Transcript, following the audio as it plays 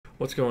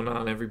What's going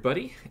on,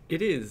 everybody?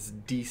 It is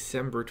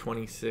December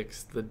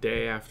 26th, the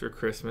day after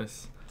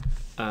Christmas.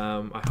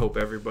 I hope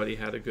everybody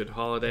had a good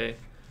holiday.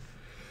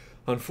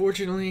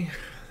 Unfortunately,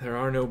 there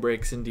are no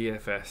breaks in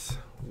DFS.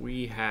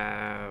 We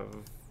have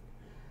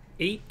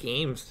 8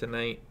 games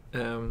tonight.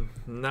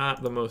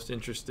 Not the most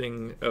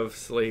interesting of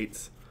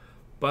slates,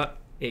 but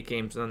 8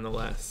 games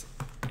nonetheless.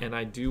 And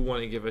I do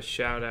want to give a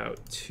shout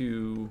out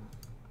to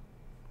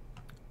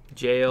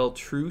JL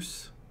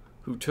Truce,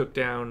 who took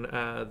down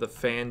the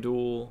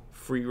FanDuel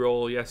free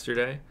roll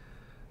yesterday.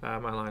 My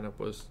lineup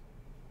was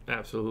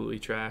absolutely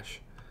trash.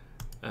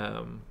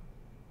 And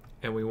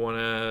we want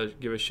to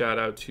give a shout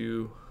out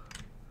to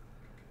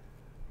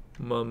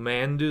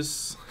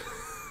Mamandus,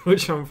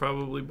 which I'm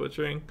probably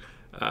butchering.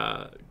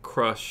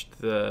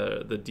 Crushed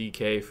the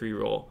DK free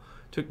roll.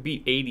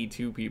 Beat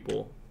 82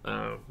 people,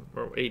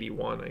 or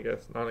 81, I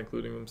guess, not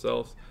including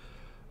themselves.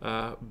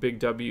 Big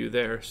W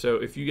there. So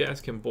if you guys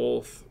can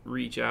both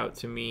reach out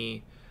to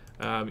me,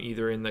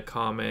 either in the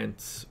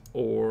comments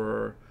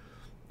or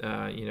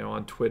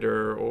on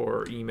Twitter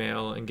or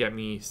email, and get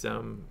me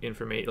some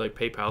information, like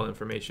PayPal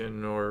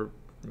information or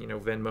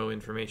Venmo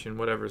information,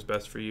 whatever's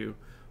best for you.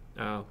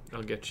 I'll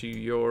get you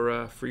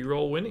your free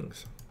roll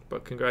winnings.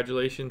 But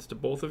congratulations to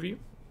both of you.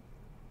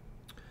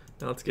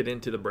 Now let's get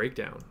into the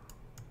breakdown.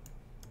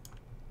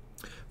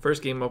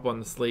 First game up on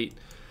the slate,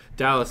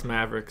 Dallas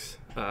Mavericks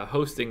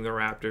hosting the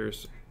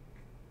Raptors.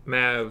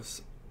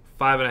 Mavs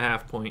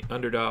 5.5 point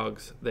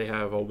underdogs. They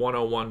have a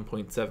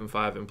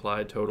 101.75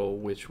 implied total,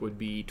 which would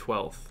be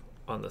 12th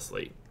on the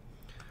slate.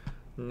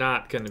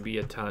 Not going to be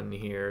a ton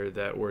here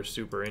that we're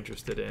super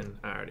interested in.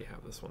 I already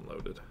have this one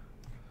loaded.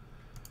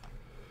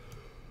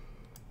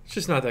 It's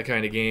just not that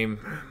kind of game.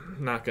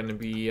 Not going to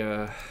be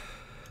a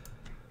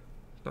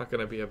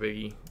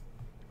biggie.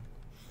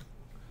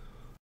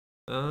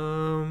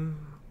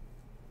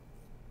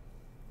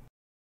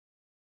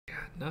 Yeah,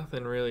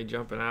 nothing really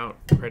jumping out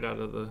right out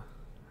of the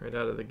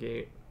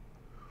gate.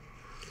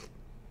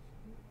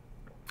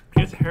 I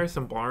guess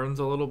Harrison Barnes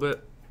a little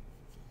bit.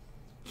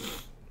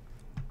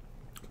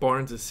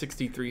 Barnes is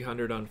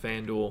 6,300 on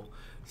FanDuel,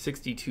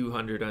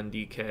 6,200 on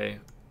DK.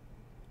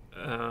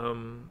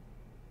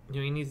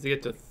 He needs to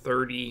get to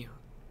 30.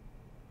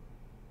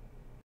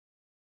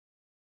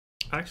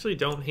 I actually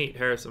don't hate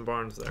Harrison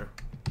Barnes there,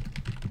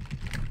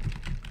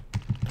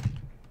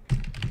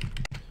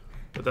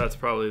 but that's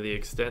probably the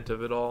extent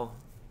of it all.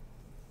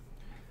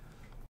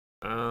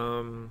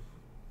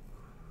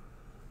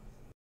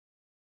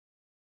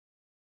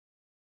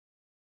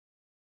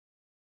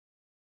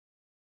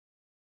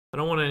 I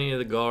don't want any of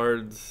the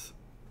guards.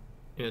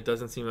 It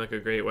doesn't seem like a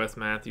great Wes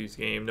Matthews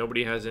game.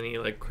 Nobody has any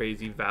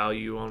crazy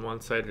value on one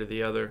side or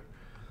the other.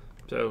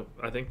 So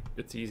I think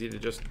it's easy to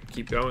just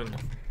keep going.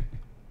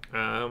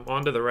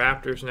 On to the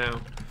Raptors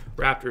now.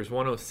 Raptors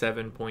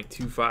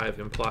 107.25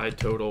 implied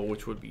total,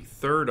 which would be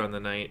 3rd on the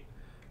night.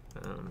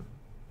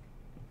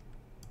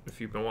 If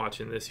you've been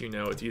watching this,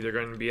 it's either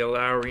going to be a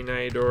Lowry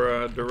night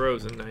or a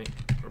DeRozan night.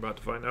 We're about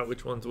to find out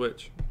which one's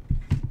which.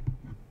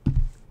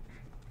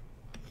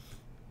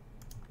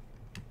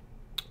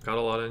 Got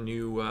a lot of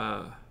new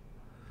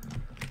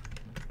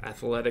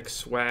athletic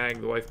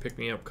swag. The wife picked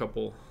me up a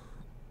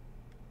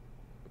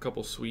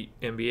couple sweet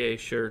NBA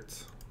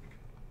shirts.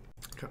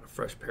 Got a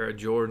fresh pair of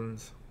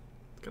Jordans.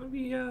 It's gonna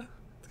be a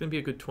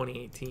good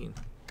 2018.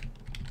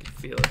 I can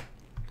feel it.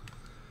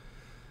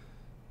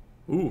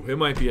 Ooh, it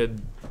might be a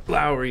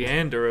Lowry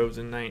and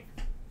DeRozan night.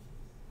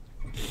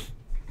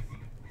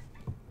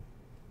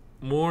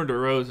 More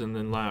DeRozan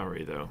than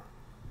Lowry, though.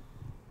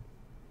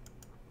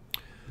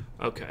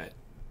 Okay.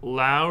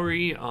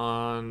 Lowry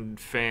on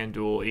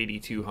FanDuel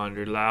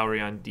 8,200. Lowry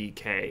on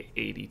DK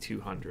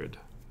 8,200.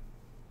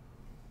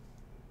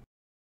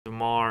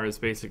 DeMar is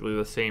basically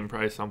the same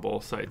price on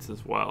both sites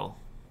as well.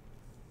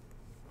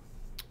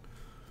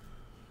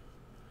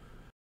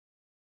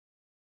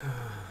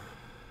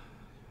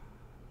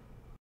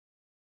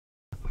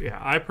 Yeah,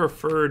 I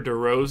prefer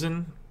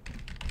DeRozan,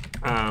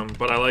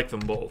 but I like them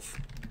both.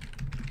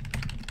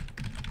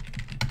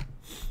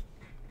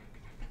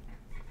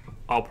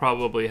 I'll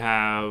probably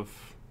have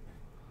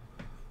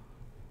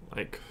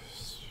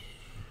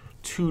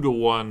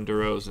 2-to-1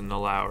 DeRozan to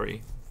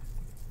Lowry,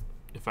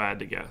 if I had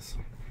to guess.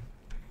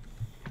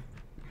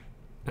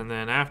 And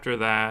then after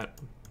that,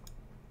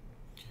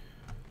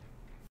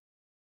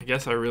 I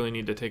guess I really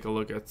need to take a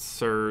look at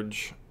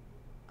Serge.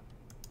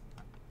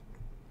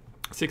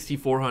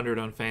 6,400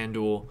 on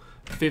FanDuel,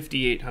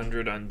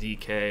 5,800 on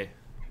DK.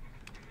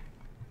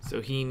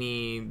 So he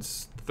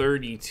needs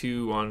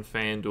 32 on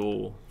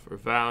FanDuel for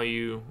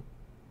value.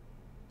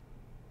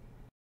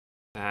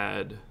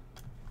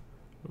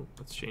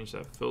 Let's change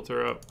that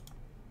filter up.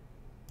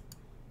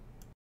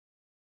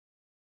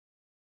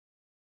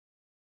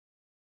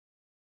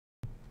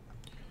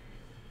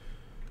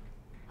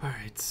 All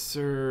right,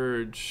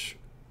 Serge.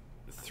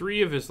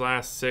 3 of his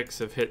last 6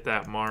 have hit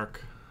that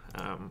mark.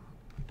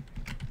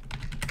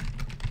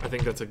 I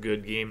think that's a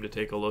good game to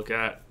take a look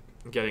at.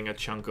 Getting a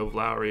chunk of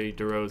Lowry,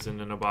 DeRozan,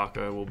 and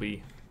Ibaka will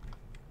be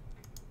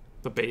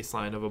the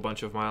baseline of a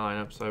bunch of my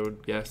lineups, I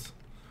would guess.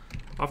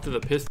 Off to the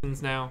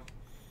Pistons now.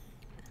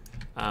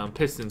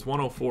 Pistons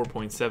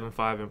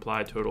 104.75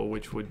 implied total,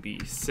 which would be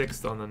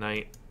 6th on the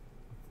night.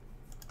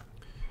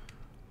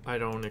 I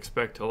don't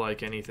expect to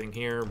like anything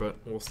here, but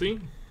we'll see.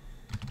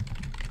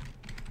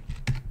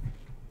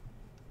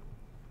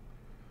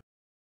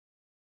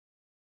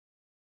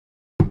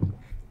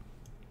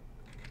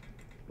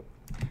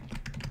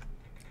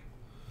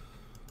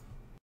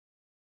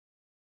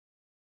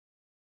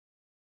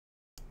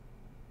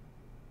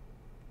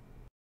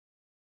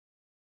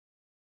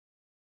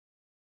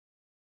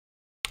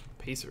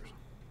 Pacers.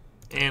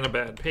 And a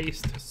bad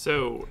paste,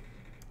 so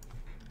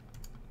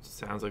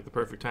sounds like the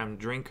perfect time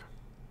to drink.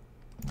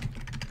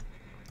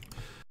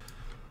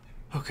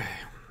 Okay.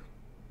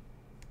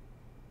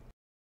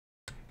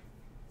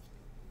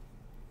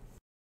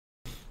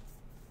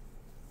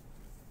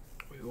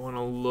 We want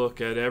to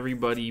look at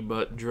everybody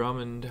but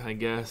Drummond, I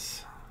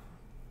guess.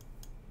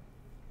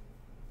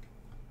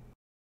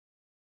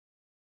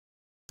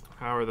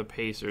 How are the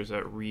Pacers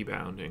at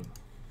rebounding?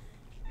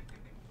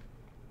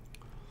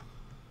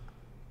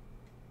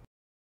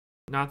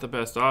 Not the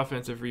best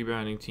offensive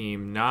rebounding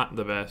team, not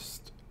the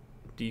best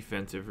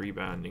defensive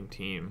rebounding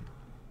team.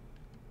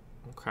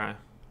 Okay.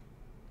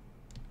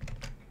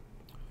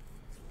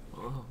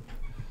 Well,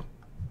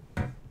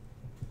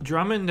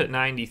 Drummond at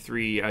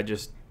 93, I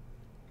just,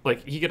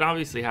 like, he could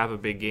obviously have a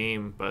big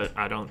game, but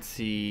I don't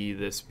see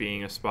this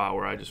being a spot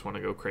where I just want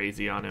to go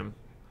crazy on him.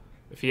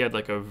 If he had,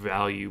 like, a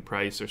value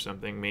price or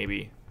something,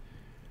 maybe.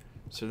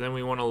 So then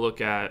we want to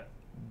look at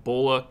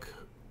Bullock.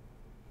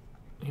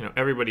 You know,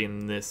 everybody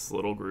in this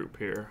little group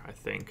here, I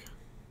think.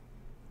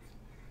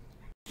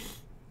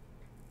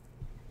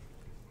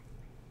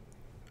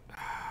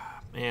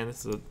 Man,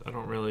 this is I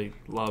don't really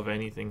love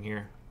anything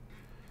here.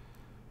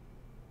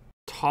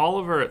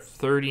 Tolliver at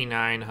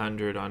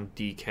 3,900 on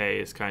DK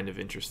is kind of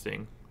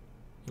interesting.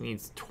 He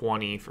needs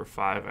 20 for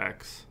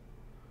 5x.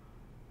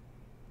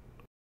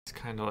 It's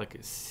kind of like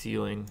a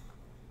ceiling.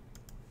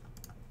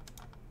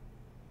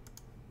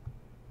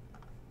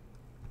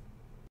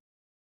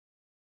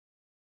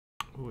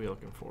 Who are we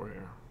looking for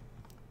here?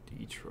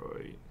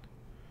 Detroit.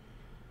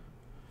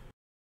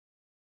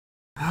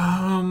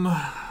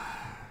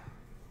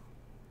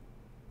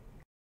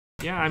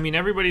 Yeah, I mean,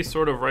 everybody's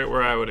sort of right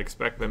where I would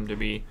expect them to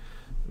be.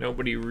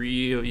 Nobody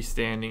really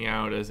standing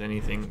out as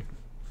anything,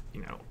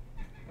 you know,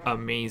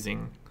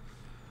 amazing.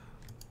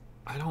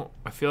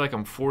 I feel like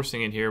I'm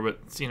forcing it here,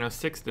 but, you know,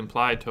 6th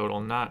implied total,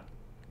 not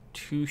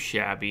too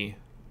shabby.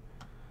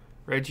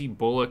 Reggie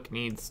Bullock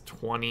needs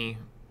 20.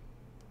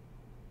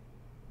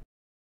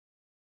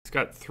 He's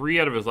got 3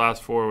 out of his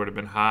last 4 would have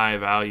been high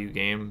value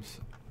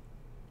games.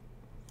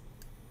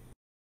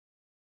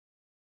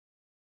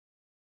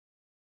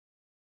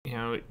 You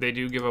know, they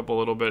do give up a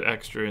little bit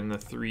extra in the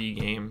 3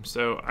 game.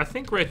 So I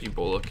think Reggie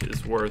Bullock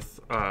is worth,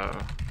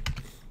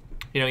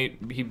 you know,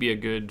 he'd be a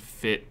good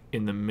fit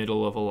in the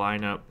middle of a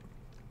lineup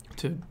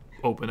to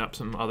open up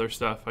some other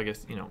stuff. I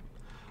guess, you know,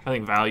 I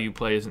think value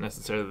play isn't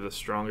necessarily the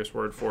strongest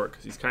word for it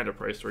because he's kind of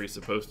priced where he's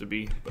supposed to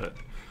be, but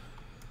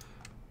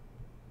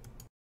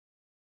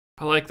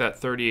I like that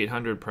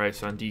 3,800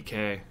 price on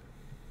DK.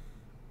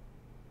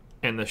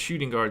 And the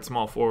shooting guard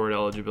small forward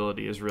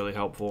eligibility is really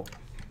helpful.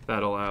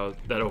 That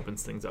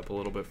opens things up a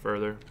little bit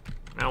further.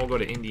 Now we'll go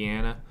to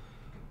Indiana.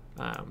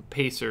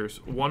 Pacers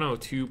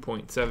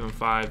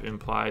 102.75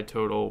 implied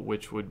total,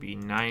 which would be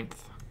 9th.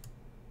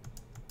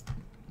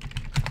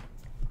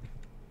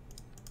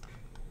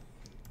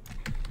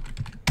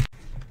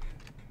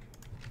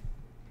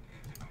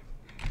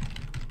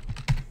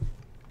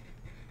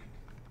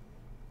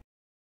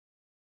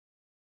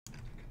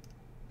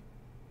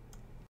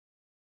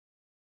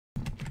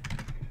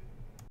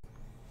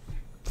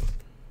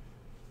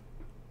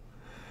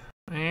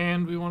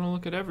 And we want to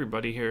look at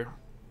everybody here.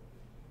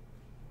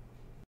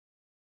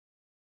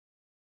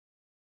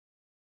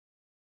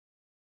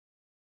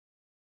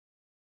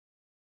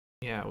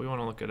 Yeah, we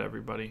want to look at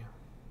everybody.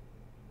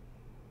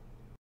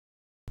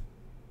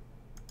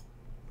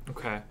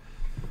 Okay.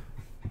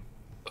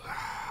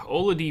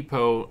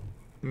 Oladipo,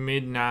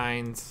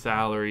 mid-9s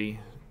salary.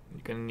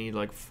 You're going to need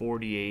like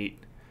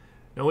 48.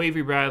 No,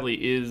 Avery Bradley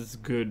is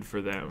good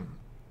for them.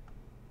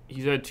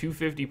 He's had 2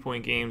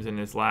 50-point games in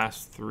his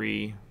last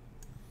 3.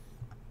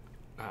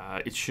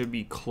 It should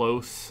be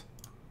close.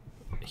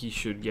 He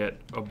should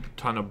get a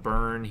ton of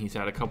burn. He's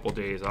had a couple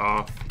days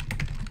off.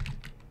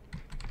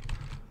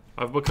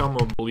 I've become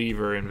a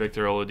believer in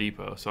Victor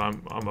Oladipo, so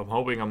I'm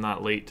hoping I'm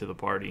not late to the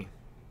party.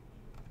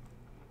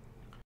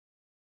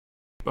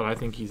 But I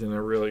think he's in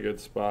a really good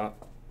spot.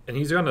 And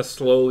he's going to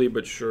slowly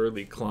but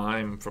surely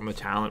climb from a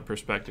talent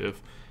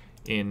perspective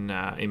in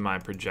my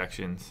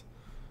projections.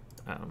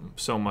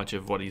 So much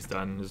of what he's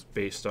done is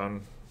based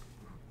on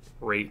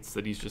rates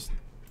that he's just,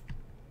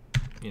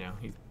 you know,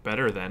 he's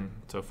better than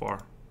so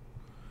far.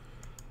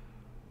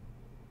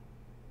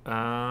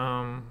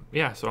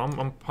 Yeah, so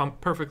I'm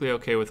perfectly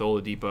okay with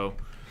Oladipo.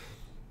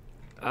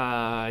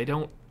 I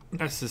don't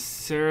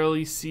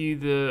necessarily see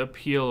the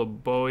appeal of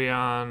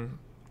Bojan.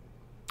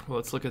 Well,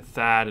 let's look at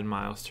Thad and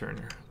Miles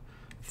Turner.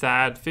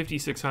 Thad,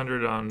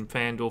 5,600 on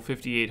FanDuel,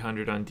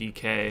 5,800 on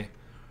DK.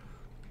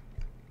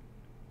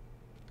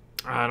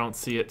 I don't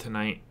see it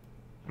tonight.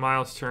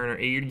 Miles Turner,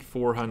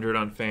 8,400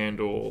 on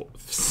FanDuel,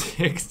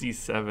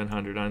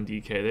 6,700 on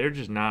DK. They're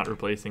just not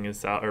replacing his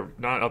salary, or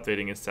not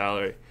updating his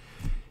salary.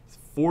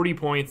 40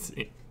 points.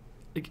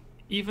 Like,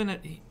 even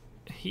at,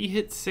 he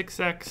hit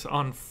 6x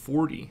on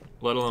 40,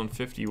 let alone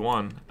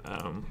 51.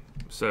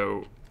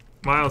 So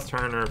Miles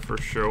Turner for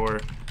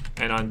sure.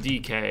 And on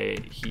DK,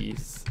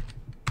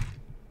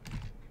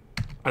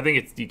 I think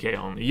it's DK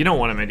only. You don't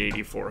want him at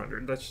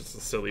 8,400. That's just a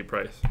silly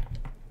price.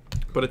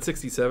 But at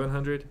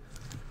 6,700,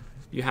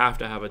 you have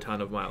to have a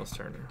ton of Miles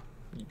Turner.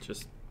 You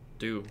just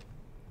do.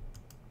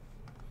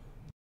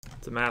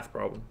 It's a math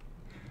problem.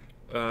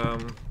 Where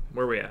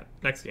are we at?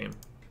 Next game.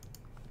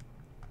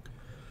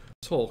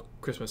 This whole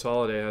Christmas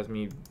holiday has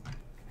me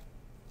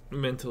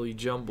mentally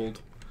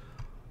jumbled.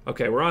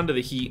 Okay, we're on to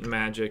the Heat and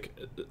Magic.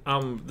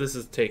 This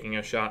is taking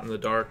a shot in the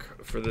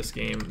dark for this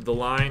game. The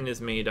line is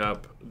made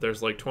up.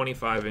 There's like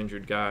 25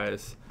 injured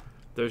guys.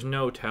 There's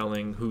no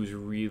telling who's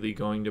really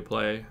going to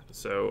play.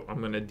 So I'm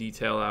going to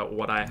detail out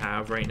what I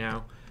have right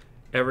now.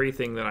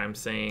 Everything that I'm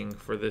saying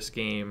for this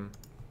game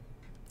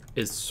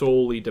is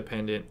solely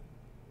dependent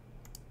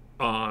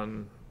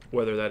on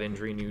whether that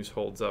injury news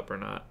holds up or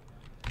not.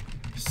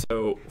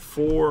 So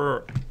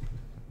for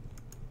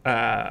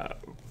the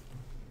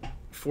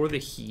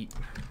Heat,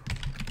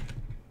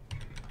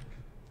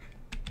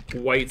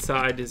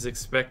 Whiteside is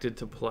expected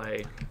to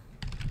play.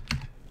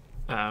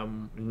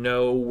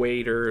 No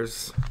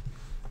Waiters,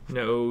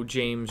 no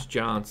James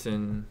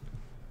Johnson.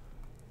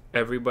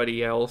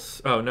 Everybody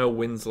else, oh, no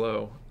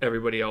Winslow.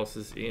 Everybody else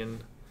is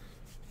in.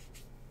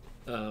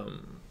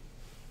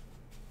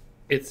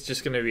 It's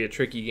just going to be a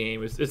tricky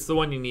game. It's the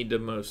one you need the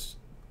most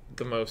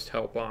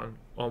help on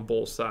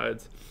both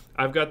sides.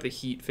 I've got the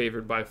Heat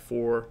favored by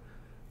 4.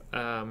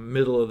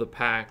 Middle of the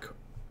pack.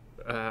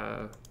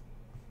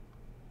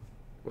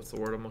 What's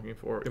the word I'm looking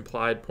for?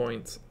 Implied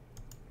points.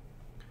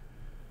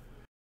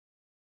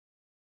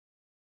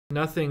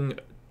 Nothing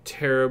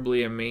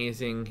terribly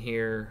amazing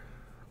here.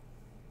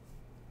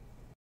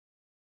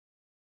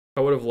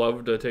 I would have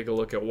loved to take a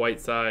look at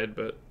Whiteside,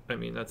 but I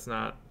mean, I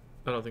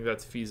don't think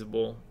that's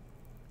feasible.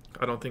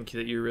 I don't think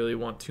that you really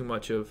want too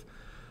much of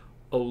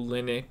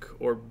Olynyk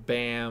or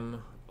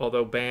Bam,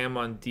 although Bam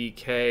on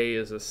DK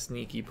is a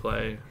sneaky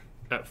play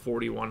at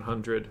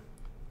 4,100.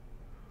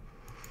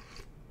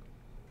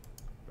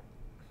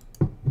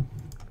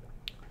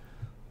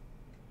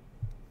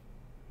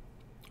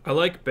 I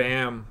like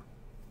Bam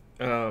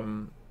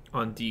on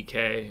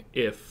DK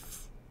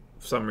if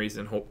for some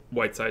reason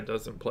Whiteside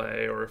doesn't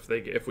play, or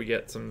if we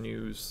get some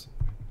news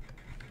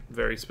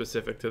very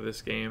specific to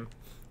this game.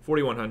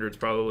 4,100 is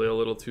probably a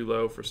little too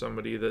low for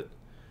somebody that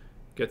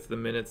gets the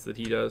minutes that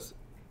he does.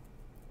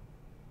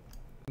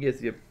 He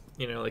gets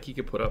like he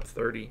could put up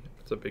 30.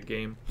 It's a big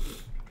game.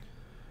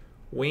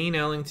 Wayne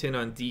Ellington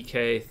on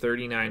DK,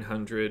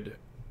 3,900.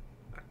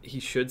 He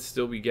should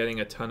still be getting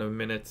a ton of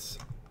minutes.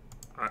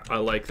 I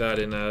like that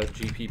in a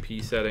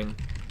GPP setting.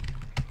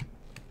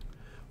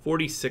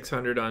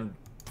 4,600 on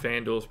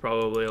FanDuel is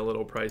probably a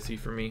little pricey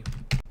for me.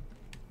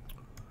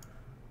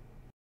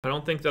 I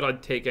don't think that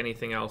I'd take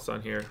anything else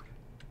on here.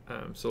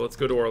 So let's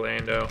go to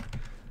Orlando.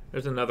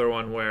 There's another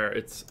one where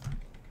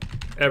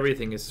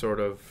everything is sort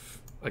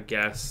of a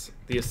guess.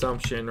 The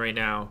assumption right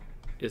now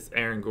is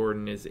Aaron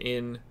Gordon is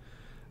in,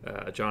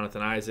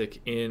 Jonathan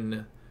Isaac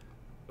in,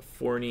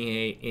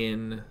 Fournier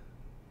in,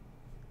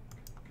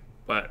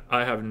 but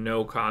I have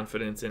no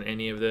confidence in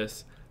any of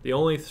this. The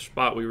only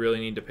spot we really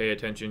need to pay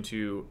attention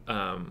to,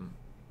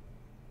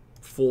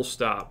 full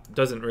stop,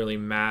 doesn't really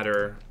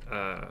matter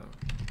how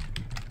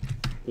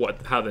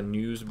the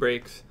news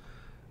breaks,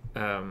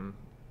 or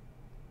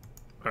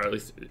at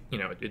least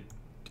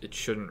it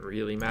shouldn't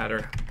really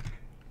matter.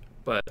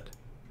 But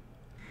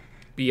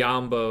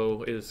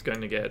Biyombo is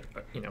going to get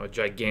a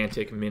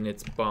gigantic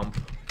minutes bump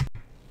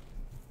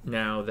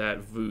now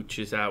that Vooch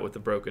is out with a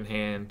broken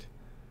hand.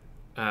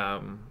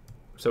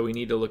 So we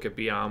need to look at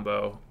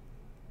Biyombo.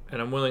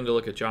 And I'm willing to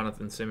look at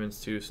Jonathan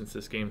Simmons too, since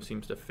this game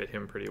seems to fit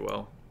him pretty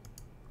well.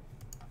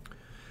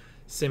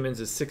 Simmons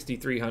is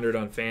 6,300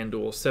 on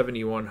FanDuel,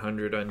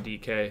 7,100 on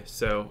DK.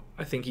 So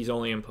I think he's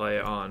only in play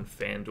on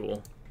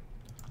FanDuel.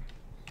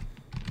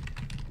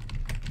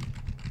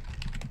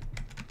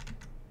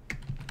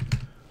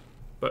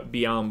 But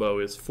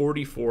Biyombo is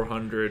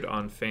 4,400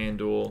 on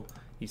FanDuel.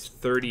 He's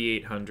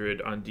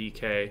 3,800 on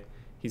DK.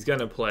 He's going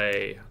to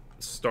play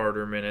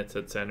starter minutes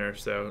at center,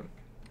 so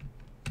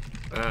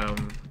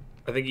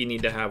I think you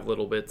need to have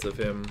little bits of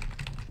him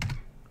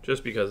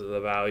just because of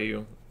the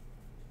value.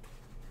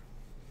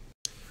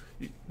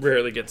 You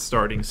rarely get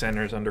starting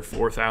centers under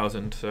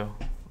 4,000, so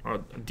or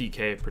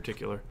DK in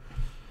particular.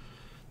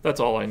 That's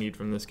all I need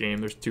from this game.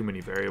 There's too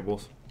many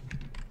variables.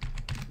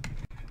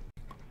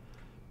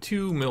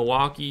 To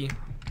Milwaukee,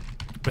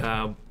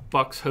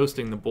 Bucks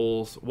hosting the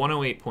Bulls,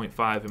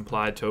 108.5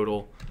 implied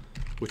total,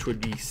 which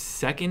would be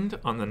second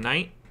on the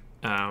night.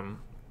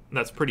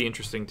 That's pretty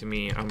interesting to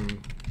me.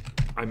 I'm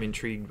I'm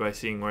intrigued by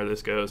seeing where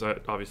this goes.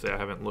 Obviously, I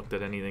haven't looked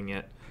at anything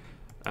yet,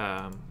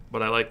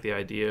 but I like the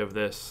idea of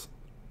this.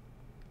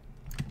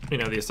 You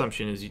know, the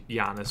assumption is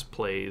Giannis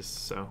plays,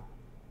 so.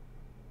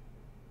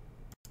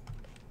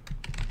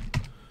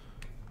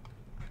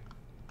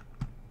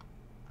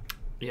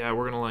 Yeah,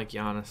 we're going to like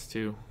Giannis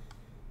too.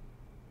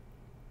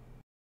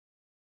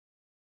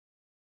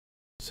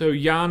 So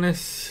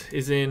Giannis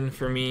is in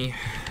for me.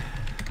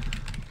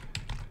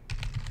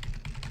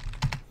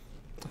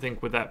 I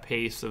think with that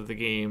pace of the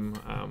game,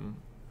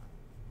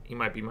 he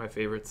might be my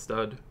favorite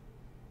stud.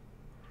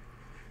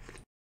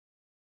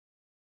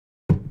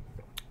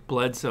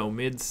 Bledsoe,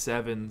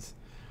 mid-7s.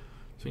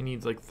 So he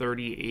needs like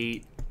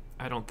 38.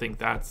 I don't think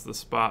that's the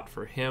spot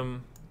for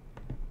him.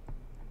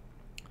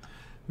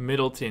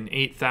 Middleton,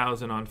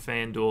 8,000 on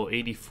FanDuel,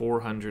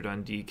 8,400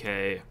 on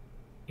DK.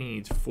 He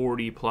needs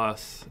 40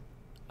 plus.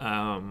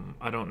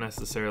 I don't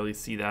necessarily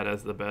see that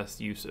as the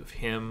best use of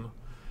him.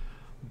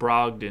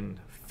 Brogdon,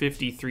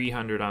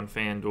 5,300 on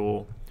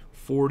FanDuel,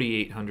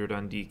 4,800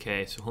 on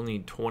DK, so he'll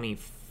need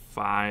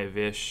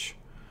 25-ish.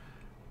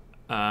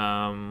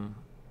 I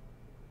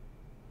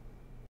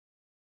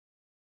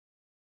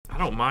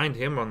don't mind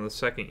him on the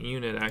second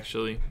unit,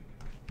 actually.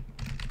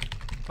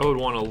 I would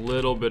want a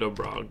little bit of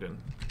Brogdon.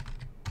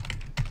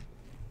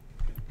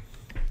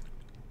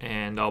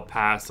 And I'll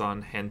pass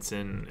on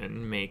Henson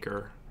and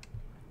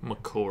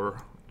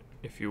McCore,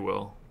 if you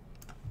will.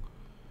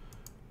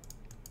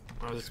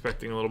 I was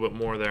expecting a little bit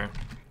more there.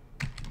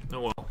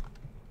 Oh well.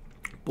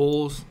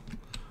 Bulls,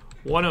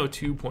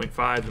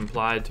 102.5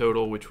 implied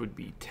total, which would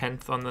be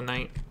 10th on the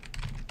night.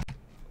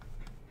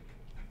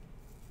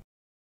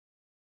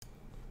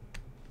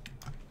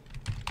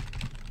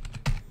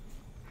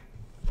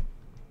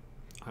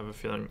 I have a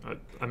feeling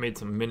I made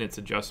some minutes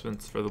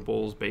adjustments for the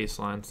Bulls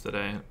baselines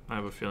today. I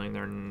have a feeling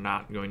they're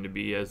not going to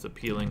be as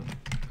appealing.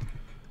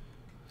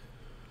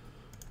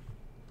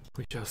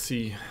 We shall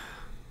see.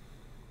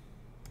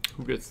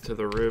 Who gets to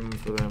the rim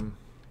for them?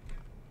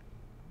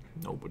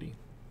 Nobody.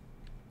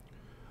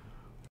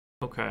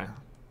 Okay.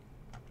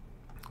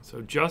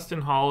 So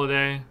Justin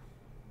Holiday,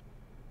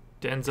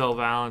 Denzel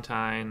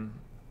Valentine.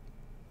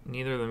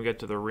 Neither of them get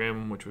to the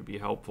rim, which would be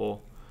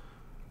helpful.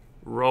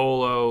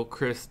 Rolo,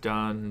 Chris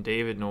Dunn,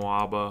 David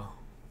Nwaba.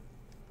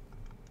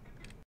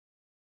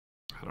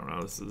 I don't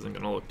know. This isn't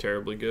going to look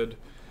terribly good.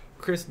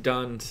 Chris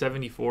Dunn,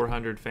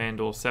 7,400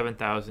 FanDuel,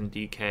 7,000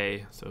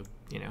 DK. So,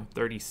 you know,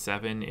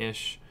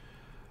 37-ish.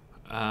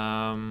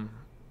 I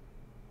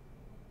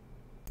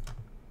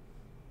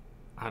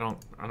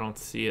don't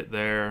see it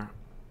there.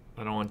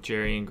 I don't want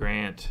Jerry and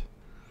Grant.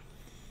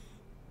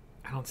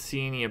 I don't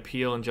see any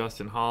appeal in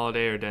Justin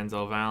Holiday or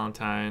Denzel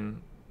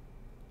Valentine.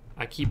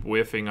 I keep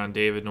whiffing on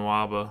David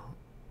Nwaba.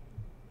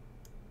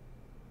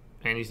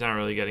 And he's not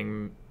really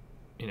getting,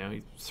 you know,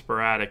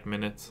 sporadic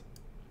minutes.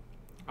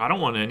 I don't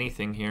want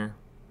anything here.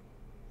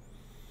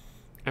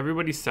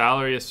 Everybody's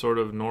salary is sort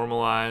of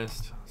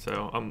normalized,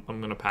 so I'm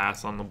going to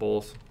pass on the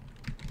Bulls.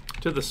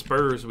 To the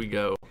Spurs we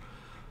go.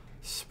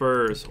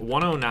 Spurs,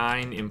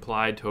 109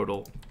 implied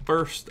total.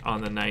 First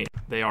on the night.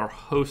 They are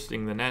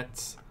hosting the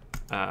Nets,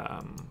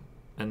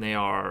 and they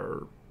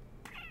are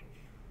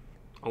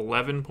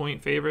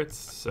 11-point favorites,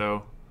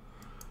 so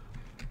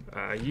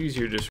use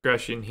your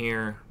discretion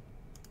here.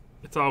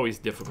 It's always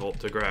difficult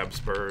to grab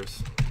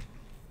Spurs.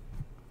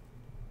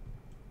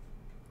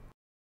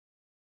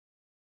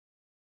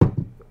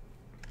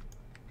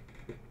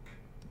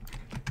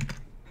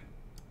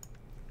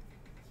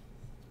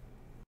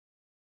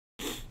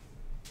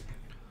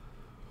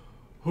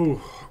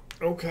 Ooh,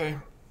 okay.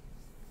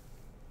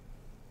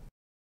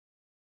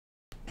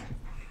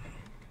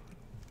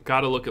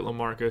 Gotta look at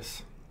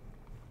LaMarcus.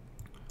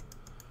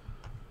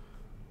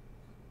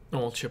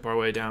 And we'll chip our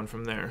way down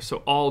from there.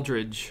 So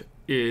Aldridge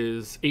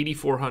is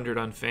 8,400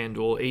 on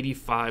FanDuel,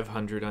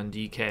 8,500 on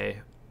DK.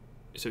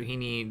 So he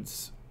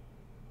needs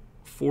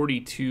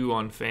 42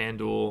 on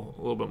FanDuel,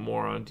 a little bit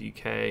more on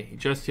DK. He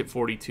just hit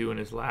 42 in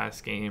his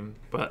last game,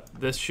 but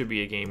this should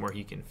be a game where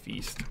he can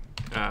feast.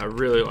 I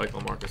really like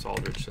LaMarcus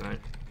Aldridge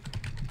tonight.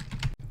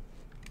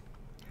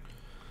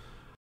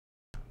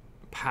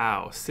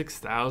 Pow,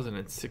 6,000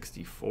 and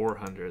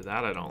 6,400.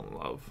 That I don't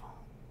love.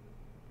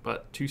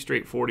 But 2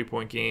 straight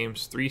 40-point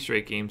games, 3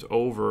 straight games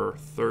over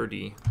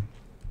 30.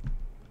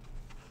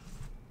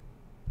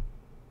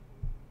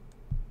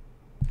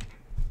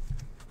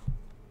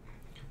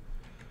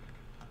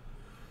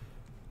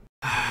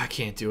 I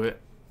can't do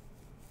it.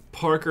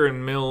 Parker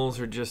and Mills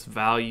are just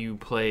value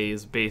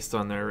plays based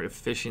on their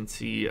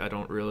efficiency. I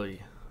don't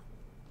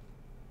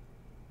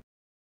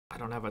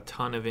have a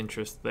ton of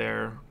interest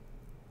there.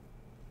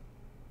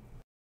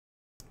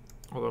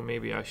 Although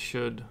maybe I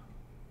should.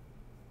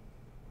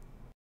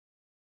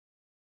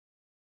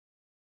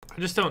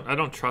 I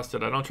don't trust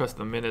it. I don't trust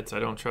the minutes. I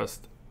don't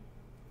trust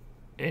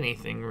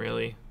anything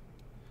really.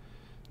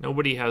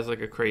 Nobody has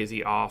like a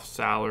crazy off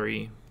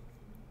salary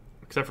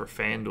except for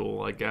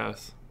FanDuel, I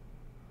guess.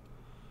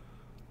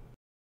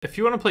 If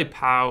you want to play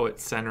Pow at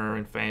center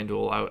in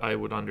FanDuel, I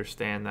would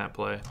understand that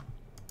play.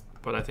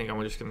 But I think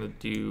I'm just going to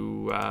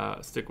do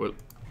stick with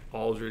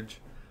Aldridge.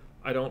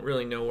 I don't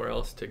really know where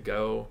else to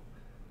go.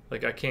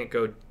 Like, I can't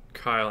go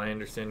Kyle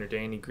Anderson or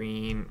Danny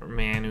Green or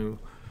Manu.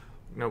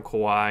 No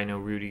Kawhi, no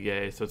Rudy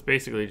Gay. So it's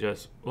basically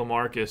just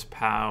LaMarcus,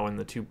 Powell, and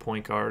the 2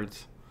 point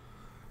guards.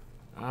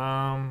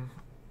 Let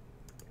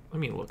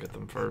me look at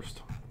them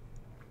first.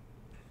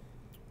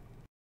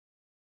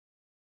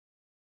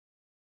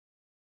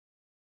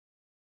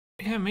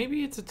 Yeah,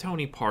 maybe it's a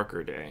Tony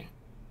Parker day.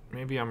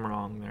 Maybe I'm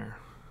wrong there.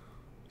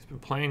 He's been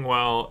playing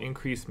well,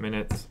 increased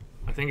minutes.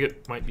 I think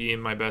it might be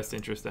in my best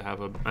interest to have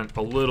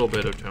a little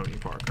bit of Tony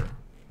Parker.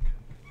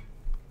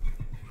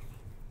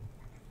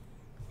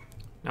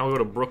 Now we go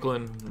to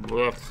Brooklyn.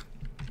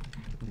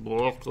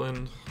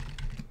 Brooklyn.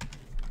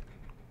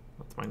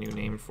 That's my new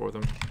name for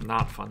them.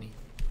 Not funny.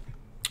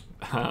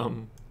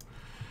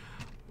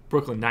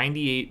 Brooklyn,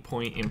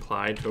 98-point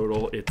implied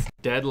total. It's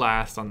dead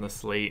last on the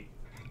slate.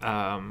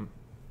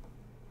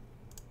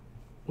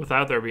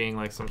 Without there being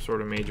like some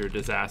sort of major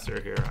disaster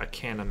here, I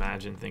can't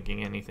imagine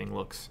thinking anything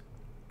looks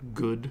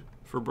good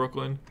for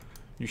Brooklyn.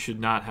 You should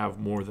not have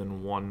more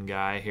than one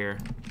guy here.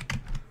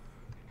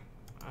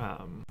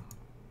 And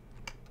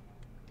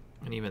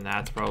even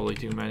that's probably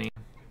too many.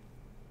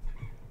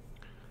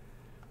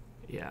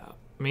 Yeah,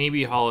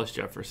 maybe Hollis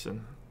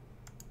Jefferson.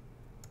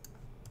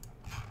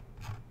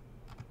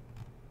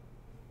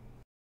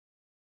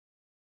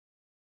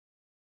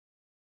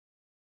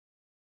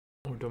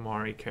 Or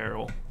Damari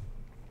Carroll.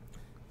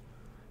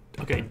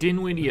 Okay,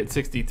 Dinwiddie at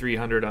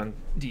 6,300 on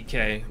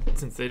DK.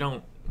 Since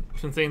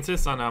they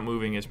insist on not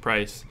moving his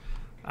price,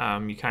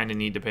 you kind of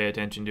need to pay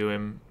attention to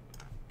him.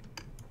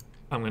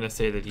 I'm gonna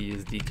say that he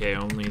is DK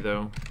only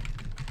though.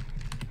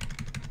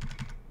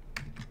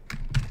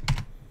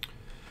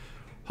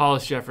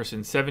 Hollis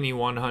Jefferson,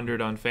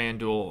 7,100 on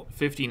FanDuel,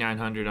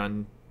 5,900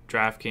 on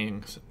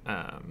DraftKings.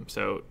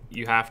 So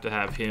you have to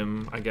have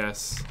him, I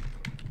guess.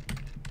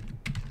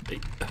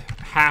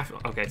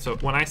 Okay, so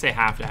when I say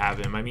have to have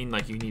him, I mean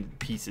like you need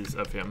pieces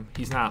of him.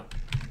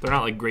 They're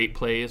not like great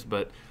plays,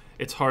 but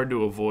it's hard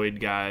to avoid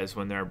guys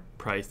when they're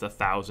priced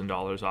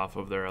 $1,000 off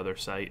of their other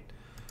site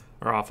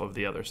or off of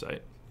the other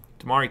site.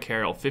 Damari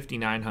Carroll,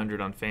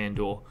 5,900 on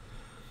FanDuel,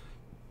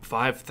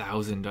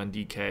 5,000 on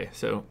DK.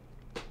 So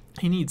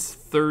he needs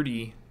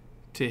 30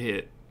 to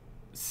hit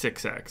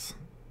 6x.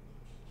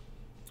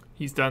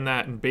 He's done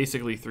that in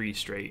basically 3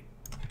 straight.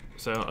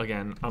 So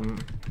again,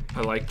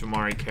 I like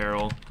Damari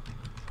Carroll.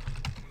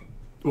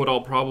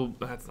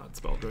 That's not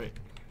spelled right.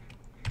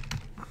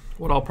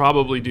 What I'll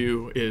probably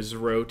do is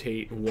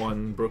rotate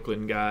one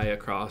Brooklyn guy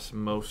across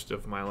most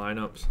of my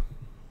lineups.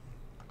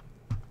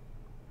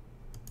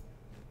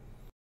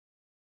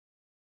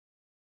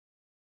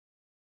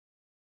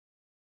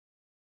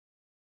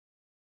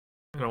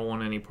 I don't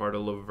want any part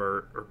of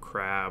LeVert or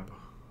Crab.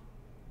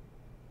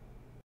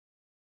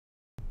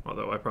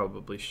 Although I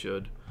probably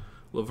should.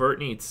 LeVert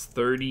needs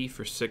 30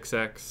 for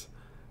 6x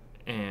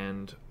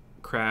and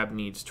Crab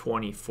needs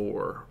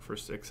 24 for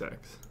 6x.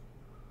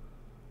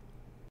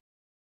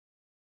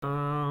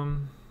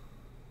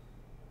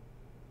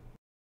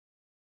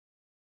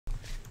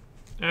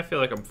 I feel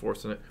like I'm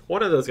forcing it.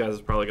 One of those guys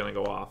is probably going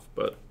to go off,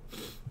 but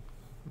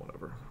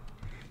whatever.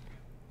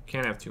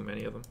 Can't have too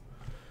many of them.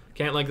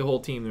 Can't like the whole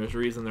team. There's a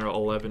reason they're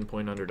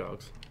 11-point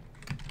underdogs.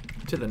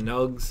 To the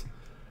Nugs.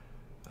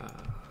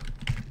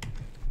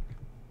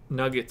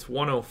 Nuggets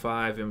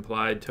 105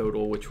 implied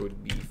total, which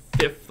would be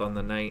 5th on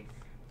the night.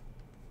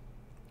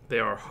 They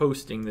are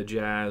hosting the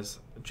Jazz.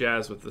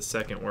 Jazz with the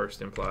 2nd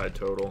worst implied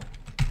total.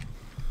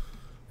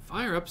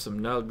 Fire up some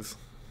Nugs.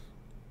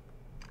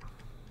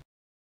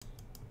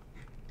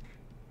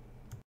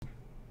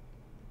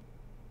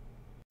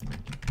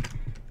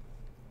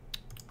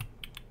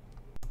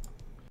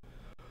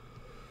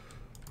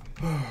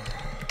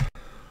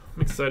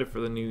 I'm excited for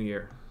the new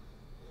year.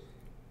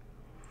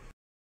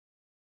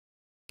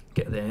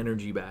 Get the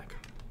energy back.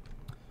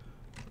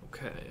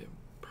 Okay.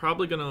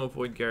 Probably going to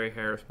avoid Gary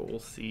Harris, but we'll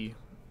see.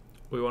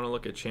 We want to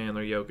look at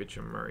Chandler, Jokic,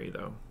 and Murray,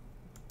 though.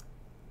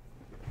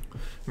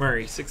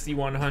 Murray,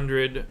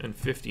 6,100 and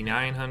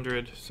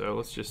 5,900. So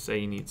let's just say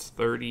he needs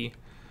 30.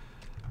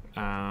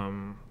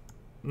 Not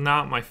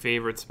my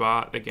favorite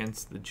spot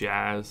against the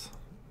Jazz.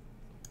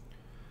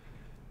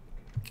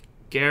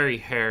 Gary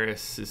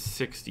Harris is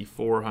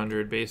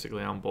 6,400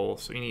 basically on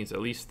both, so he needs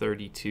at least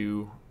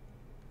 32.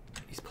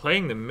 He's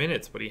playing the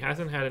minutes, but he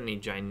hasn't had any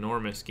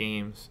ginormous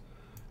games.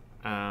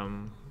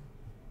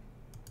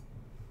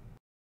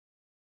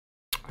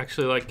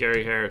 Actually like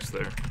Gary Harris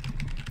there.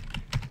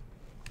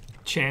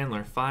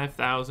 Chandler,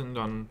 5,000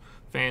 on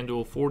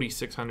FanDuel,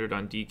 4,600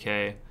 on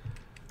DK.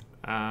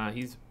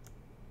 He's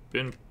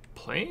been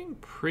playing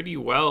pretty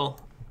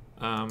well.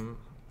 I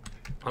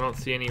don't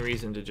see any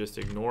reason to just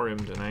ignore him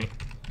tonight,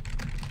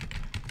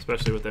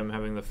 especially with them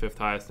having the 5th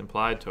highest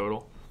implied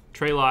total.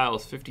 Trey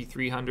Lyles,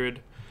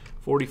 5,300,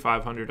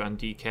 4,500 on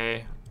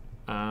DK.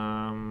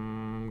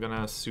 I'm going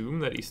to assume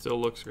that he still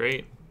looks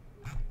great.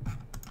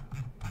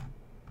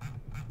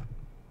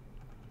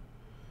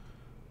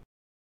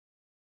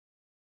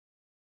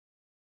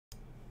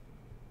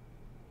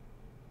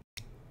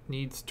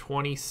 Needs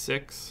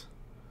 26.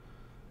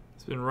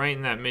 It's been right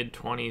in that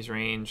mid-20s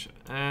range.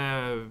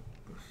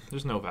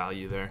 There's no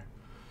value there.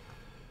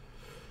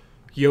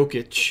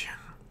 Jokic,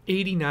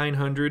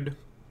 8,900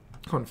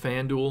 on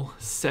FanDuel,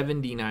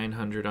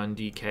 7,900 on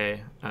DK.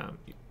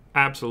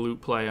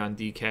 Absolute play on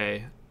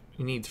DK.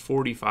 He needs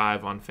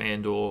 45 on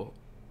FanDuel.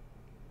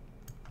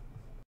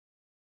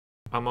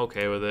 I'm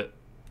okay with it.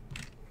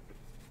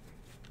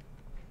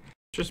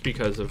 Just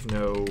because of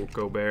no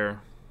Gobert.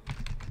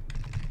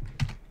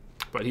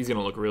 But he's going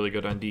to look really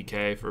good on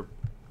DK for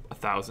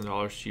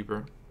 $1,000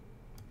 cheaper.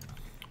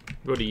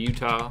 Go to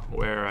Utah,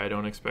 where I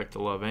don't expect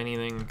to love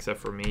anything except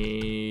for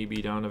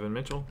maybe Donovan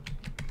Mitchell.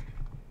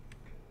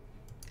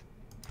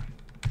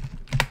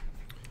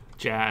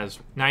 Jazz,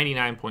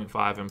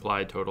 99.5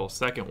 implied total,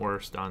 second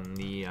worst on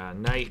the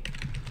night.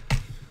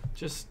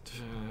 Just,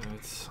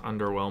 it's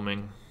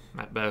underwhelming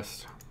at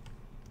best.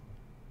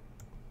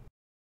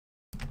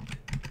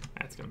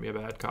 That's going to be a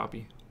bad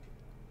copy.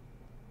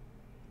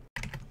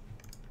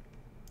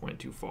 Went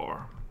too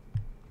far.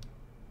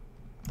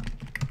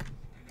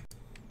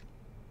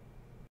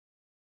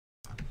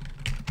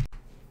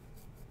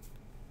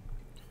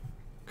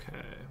 Okay.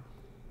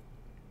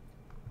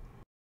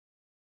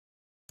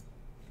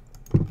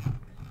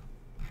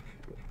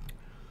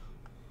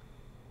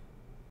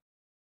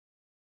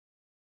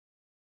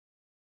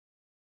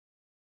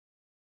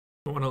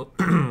 We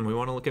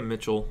want to look at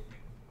Mitchell.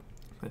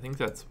 I think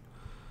that's,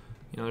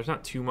 there's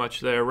not too much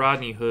there.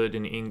 Rodney Hood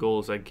and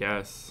Ingles, I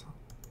guess.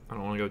 I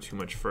don't want to go too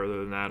much further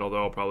than that,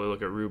 although I'll probably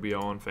look at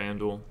Rubio on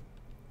FanDuel.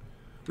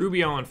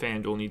 Rubio on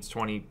FanDuel needs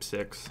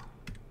 26.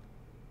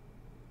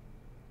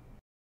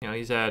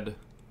 He's had a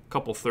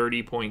couple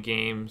 30-point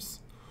games.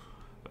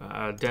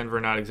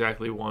 Denver not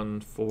exactly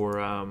one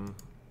for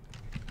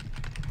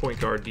point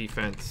guard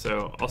defense,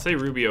 so I'll say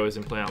Rubio is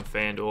in play on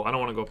FanDuel. I don't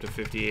want to go up to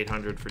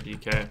 5,800 for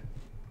DK.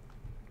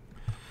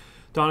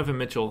 Donovan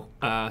Mitchell,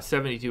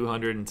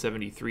 7,200 and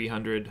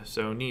 7,300,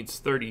 so needs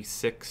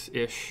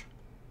 36-ish.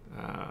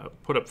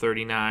 Put up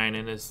 39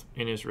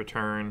 in his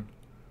return.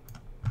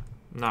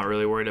 I'm not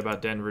really worried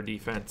about Denver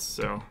defense,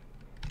 so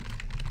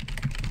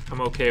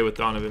I'm okay with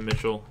Donovan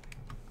Mitchell.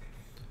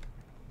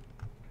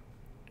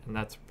 And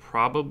that's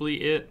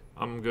probably it.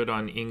 I'm good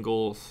on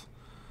Ingles.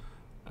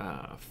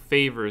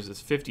 Favors is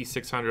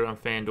 5,600 on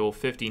FanDuel,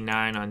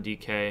 59 on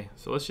DK.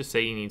 So let's just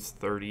say he needs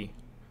 30.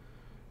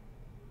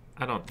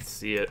 I don't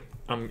see it.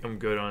 I'm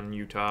good on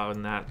Utah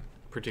in that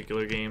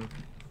particular game.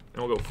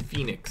 And we'll go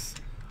Phoenix,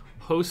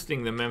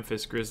 hosting the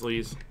Memphis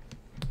Grizzlies.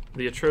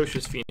 The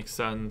atrocious Phoenix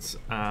Suns,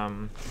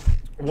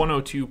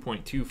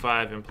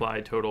 102.25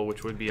 implied total,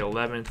 which would be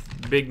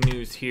 11th. Big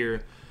news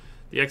here.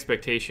 The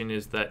expectation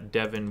is that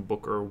Devin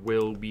Booker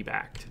will be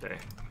back today.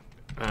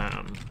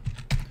 I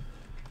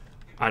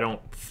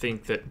don't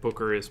think that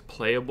Booker is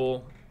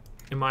playable,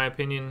 in my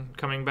opinion,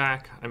 coming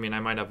back. I mean,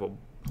 I might have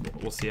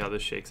we'll see how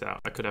this shakes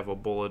out. I could have a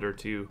bullet or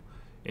two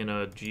in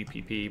a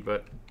GPP,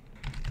 but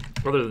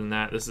other than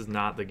that, this is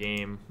not the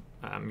game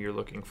you're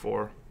looking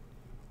for.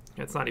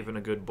 It's not even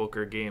a good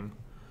Booker game.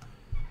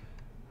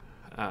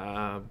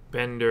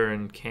 Bender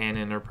and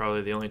Cannon are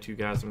probably the only two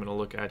guys I'm going to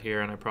look at here,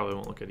 and I probably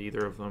won't look at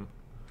either of them.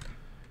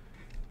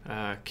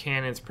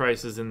 Cannon's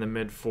price is in the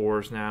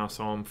mid-4s now,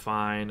 so I'm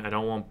fine. I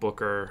don't want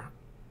Booker.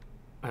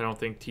 I don't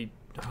think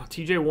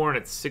TJ Warren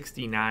at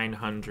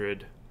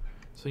 6,900.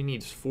 So he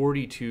needs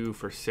 42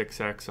 for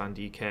 6x on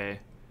DK,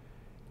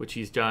 which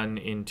he's done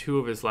in 2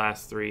 of his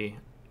last 3.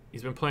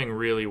 He's been playing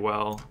really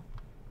well.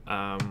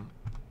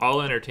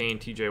 I'll entertain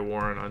TJ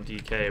Warren on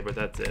DK, but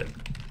that's it.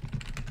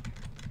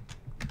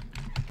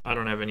 I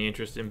don't have any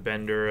interest in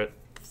Bender at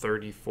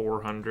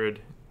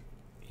 3,400.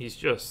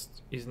 He's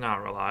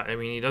not reliable. I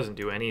mean, he doesn't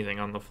do anything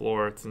on the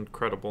floor. It's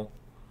incredible.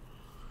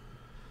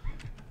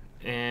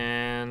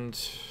 And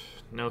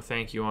no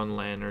thank you on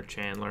Len or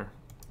Chandler.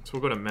 So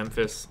we'll go to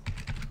Memphis.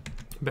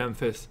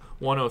 Memphis,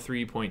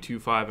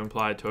 103.25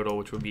 implied total,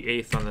 which would be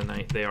 8th on the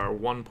night. They are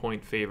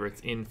 1-point favorites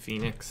in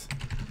Phoenix.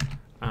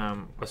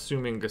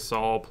 Assuming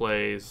Gasol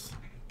plays,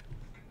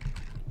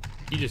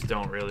 you just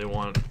don't really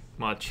want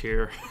much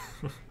here.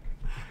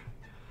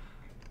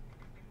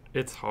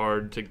 It's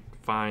hard to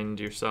find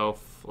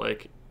yourself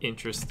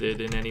interested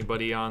in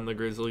anybody on the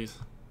Grizzlies.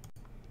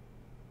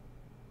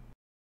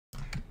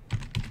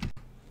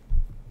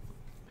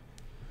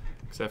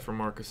 Except for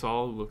Marc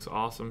Gasol, who looks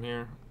awesome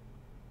here.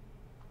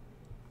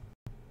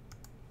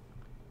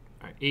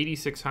 All right,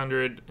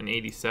 8,600 and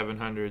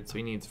 8,700, so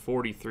he needs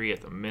 43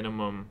 at the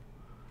minimum.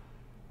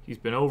 He's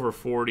been over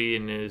 40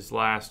 in his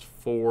last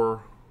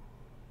 4.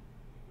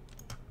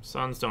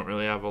 Suns don't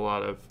really have a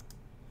lot of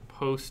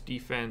post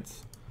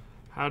defense.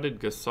 How did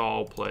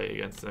Gasol play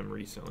against them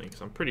recently?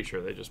 Because I'm pretty sure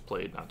they just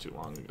played not too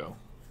long ago.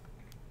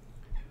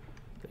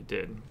 They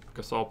did.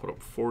 Gasol put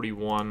up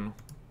 41.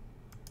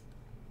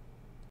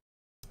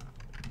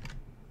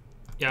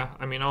 Yeah,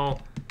 I mean,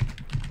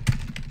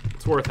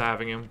 it's worth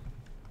having him.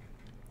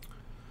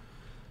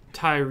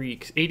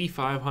 Tyreek,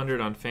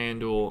 8,500 on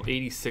FanDuel,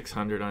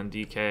 8,600 on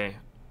DK.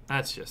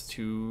 That's just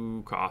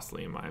too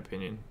costly in my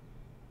opinion.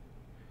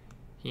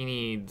 He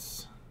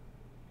needs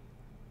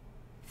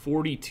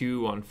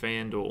 42 on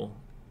FanDuel.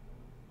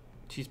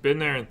 She's been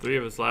there in 3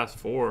 of his last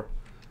 4,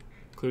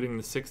 including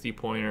the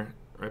 60-pointer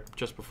right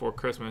just before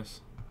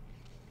Christmas.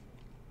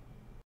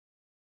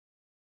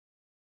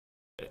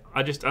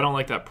 I don't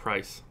like that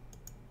price.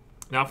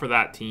 Not for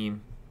that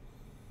team.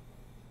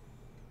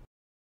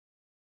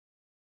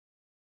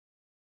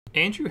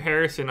 Andrew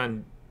Harrison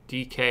on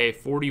DK,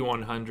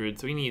 4,100.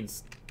 So he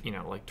needs,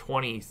 like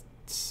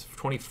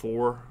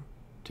 24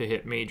 to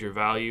hit major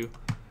value.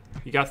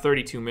 He got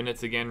 32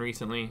 minutes again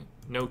recently.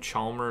 No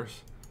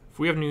Chalmers. If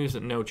we have news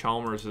that no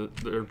Chalmers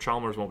or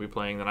Chalmers won't be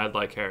playing, then I'd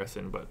like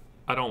Harrison, but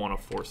I don't want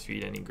to force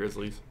feed any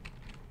Grizzlies.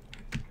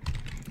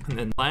 And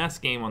then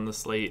last game on the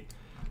slate,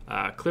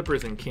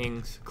 Clippers and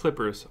Kings.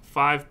 Clippers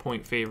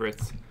 5-point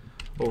favorites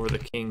over the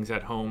Kings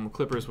at home.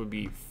 Clippers would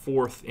be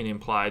 4th in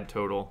implied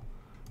total.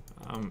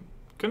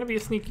 Gonna be a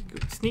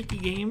sneaky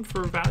game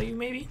for value,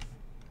 maybe,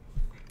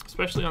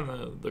 especially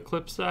on the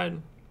Clips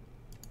side.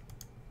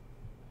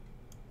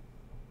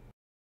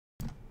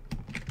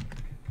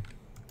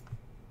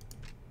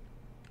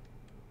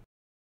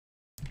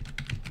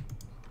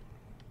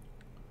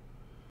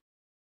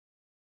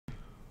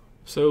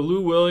 So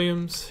Lou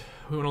Williams,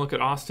 we want to look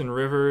at Austin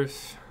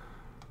Rivers,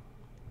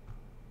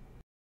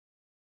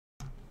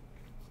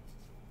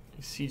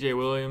 CJ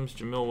Williams,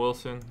 Jamil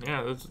Wilson.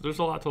 Yeah, there's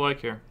a lot to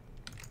like here.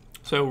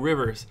 So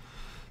Rivers,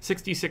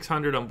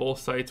 6,600 on both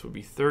sites would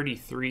be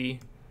 33.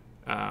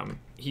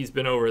 He's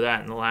been over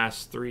that in the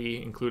last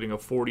 3, including a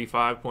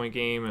 45-point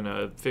game and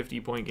a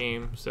 50-point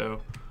game.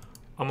 So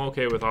I'm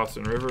okay with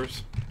Austin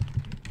Rivers.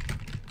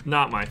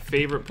 Not my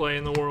favorite play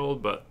in the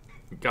world, but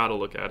gotta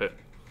look at it.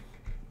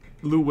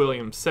 Lou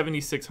Williams,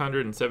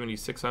 7,600 and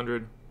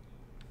 7,600.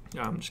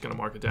 I'm just gonna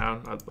mark it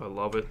down. I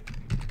love it.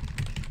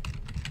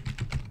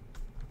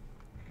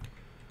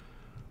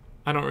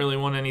 I don't really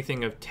want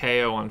anything of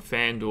Teo on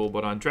FanDuel,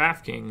 but on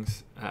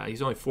DraftKings,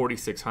 he's only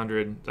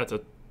 4,600. That's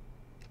a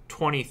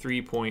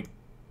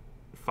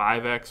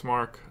 23.5x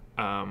mark.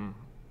 I'll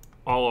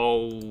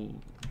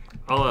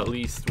at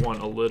least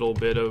want a little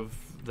bit of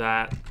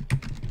that,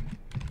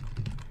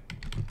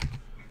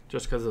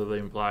 just because of the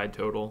implied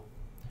total.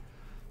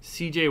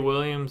 CJ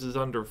Williams is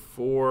under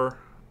 4.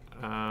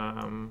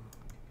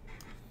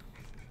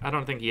 I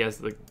don't think he has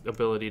the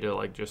ability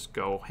to just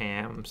go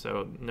ham,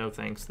 so no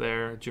thanks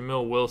there.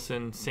 Jamil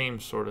Wilson, same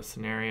sort of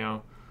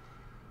scenario.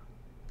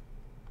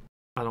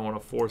 I don't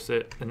want to force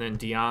it. And then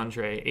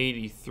DeAndre,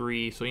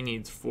 83, so he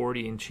needs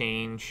 40 and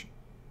change.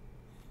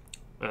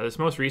 This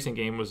most recent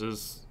game was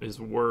his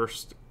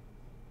worst.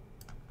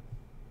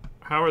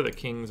 How are the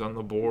Kings on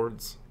the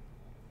boards?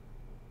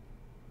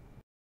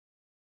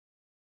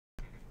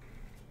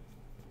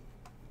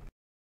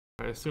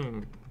 I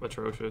assume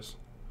atrocious.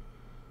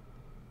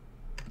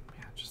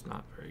 Yeah, just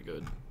not very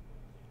good.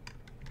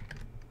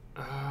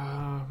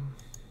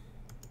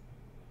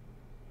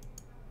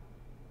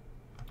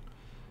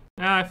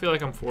 I feel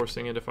like I'm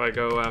forcing it if I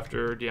go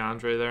after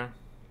DeAndre there.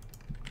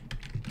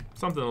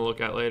 Something to look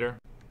at later.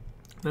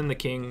 Then the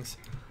Kings,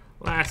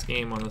 last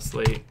game on the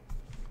slate.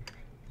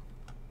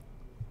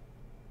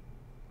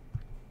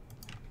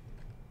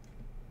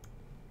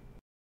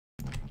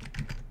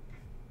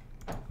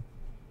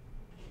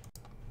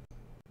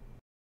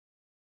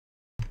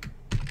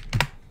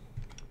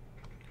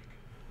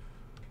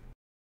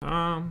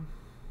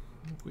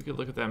 We could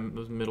look at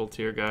those middle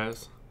tier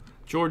guys.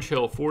 George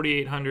Hill,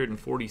 4,800 and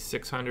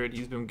 4,600.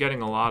 He's been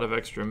getting a lot of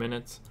extra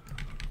minutes.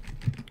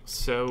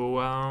 So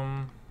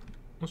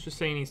let's just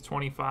say he needs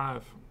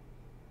 25.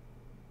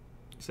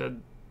 He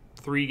said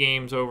 3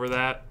 games over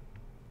that.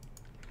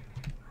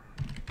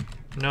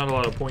 Not a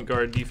lot of point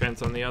guard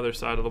defense on the other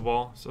side of the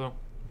ball. So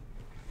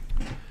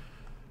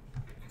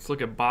let's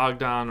look at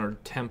Bogdan or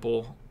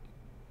Temple.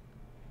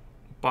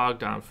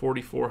 Bogdan,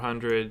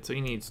 4,400. So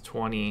he needs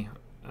 20.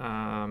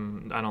 I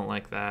don't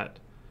like that.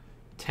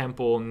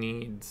 Temple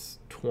needs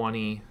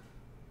 20.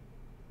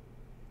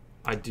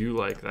 I do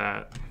like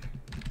that.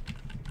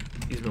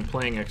 He's been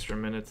playing extra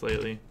minutes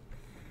lately.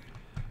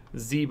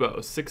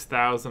 Zebo,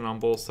 6,000 on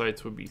both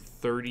sites would be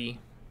 30.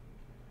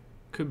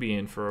 Could be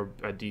in for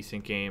a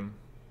decent game.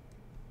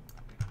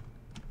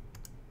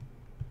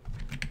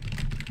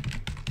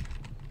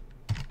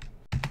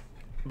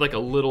 Like a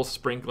little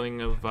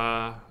sprinkling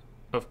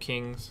of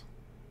Kings.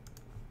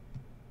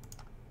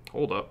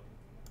 Hold up.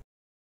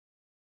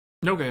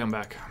 Okay, I'm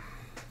back.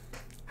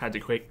 Had to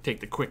take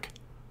the quick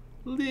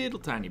little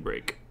tiny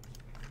break.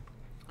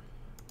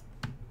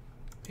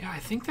 Yeah, I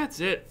think that's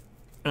it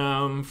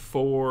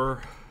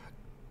for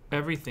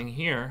everything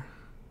here.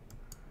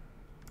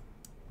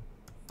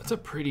 That's a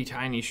pretty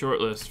tiny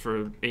short list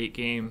for 8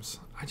 games.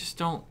 I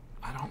don't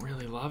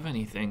really love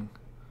anything.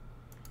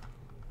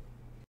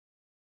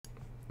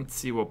 Let's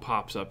see what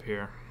pops up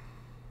here.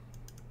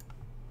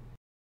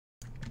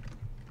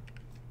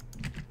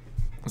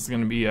 This is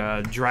going to be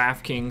a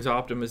DraftKings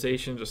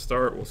optimization to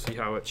start. We'll see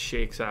how it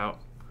shakes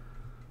out.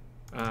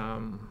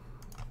 I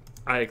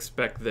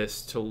expect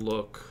this to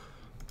look...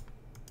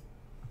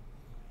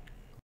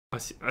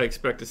 I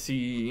expect to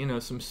see,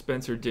 some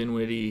Spencer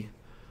Dinwiddie,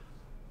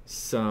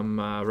 some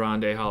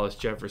Rondé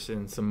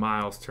Hollis-Jefferson, some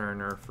Miles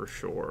Turner for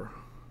sure,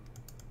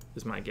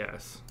 is my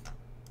guess.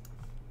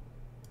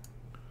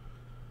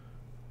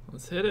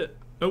 Let's hit it.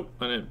 Oh,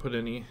 I didn't put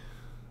any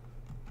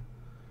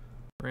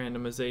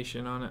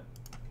randomization on it.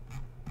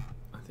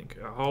 I think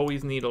I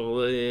always need a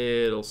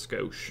little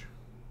skosh.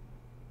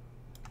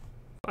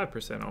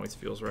 5% always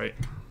feels right.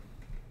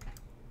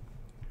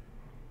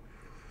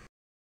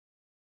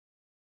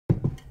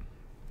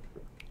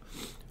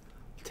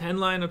 Ten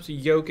lineups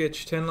of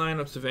Jokic, 10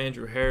 lineups of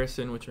Andrew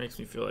Harrison, which makes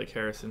me feel like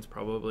Harrison's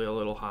probably a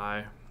little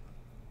high.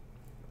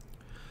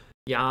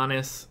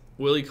 Giannis,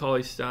 Willie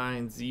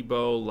Cauley-Stein,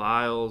 Zebo,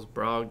 Lyles,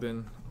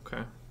 Brogdon.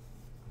 Okay.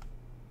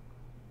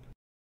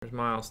 There's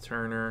Miles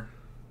Turner.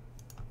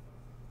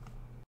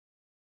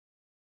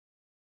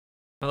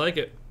 I like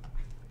it.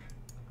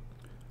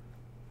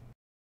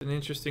 An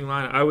interesting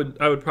line. I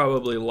would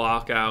probably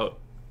lock out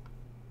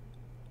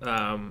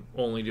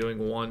only doing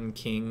one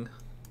king.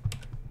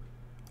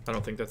 I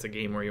don't think that's a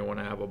game where you want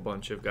to have a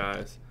bunch of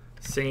guys.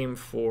 Same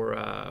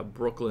for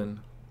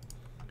Brooklyn.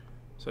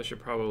 So I should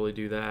probably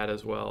do that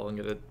as well and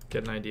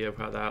get an idea of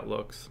how that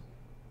looks.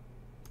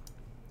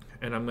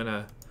 And I'm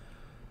gonna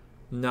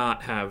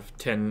not have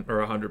 10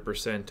 or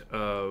 100%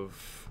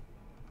 of,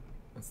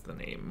 what's the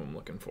name I'm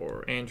looking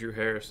for? Andrew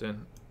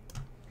Harrison.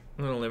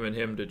 I'm gonna limit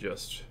him to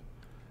just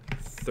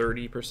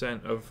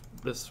 30% of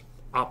this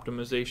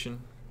optimization.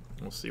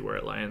 We'll see where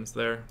it lands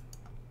there.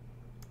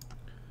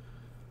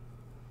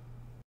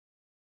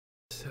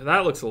 So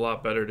that looks a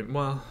lot better to,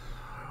 well,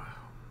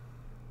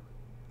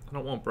 I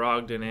don't want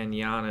Brogdon and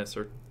Giannis,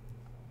 or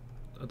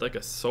I'd like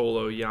a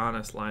solo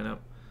Giannis lineup.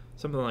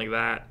 Something like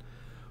that.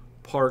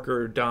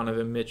 Parker,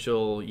 Donovan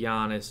Mitchell,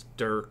 Giannis,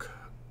 Dirk,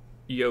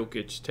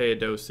 Jokic,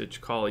 Teodosic,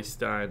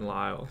 Cauley-Stein,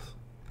 Lyles.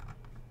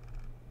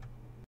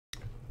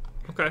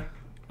 Okay,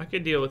 I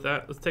can deal with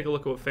that. Let's take a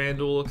look at what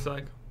FanDuel looks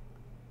like.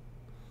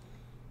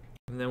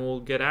 And then we'll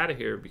get out of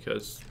here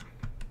because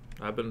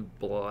I've been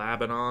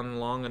blabbing on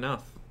long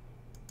enough.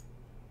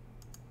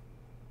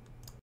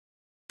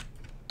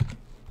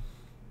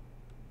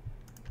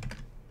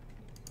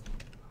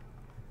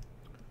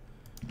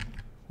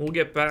 We'll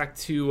get back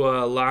to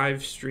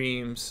live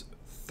streams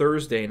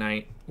Thursday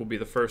night. Will be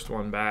the first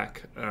one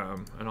back,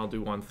 and I'll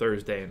do one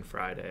Thursday and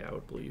Friday, I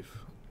would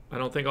believe. I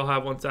don't think I'll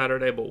have one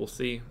Saturday, but we'll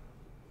see.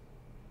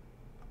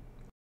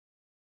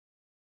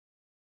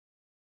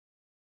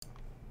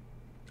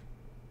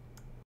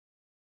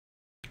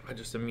 I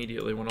just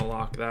immediately want to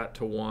lock that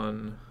to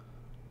 1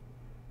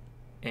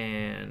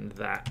 and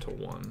that to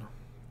 1.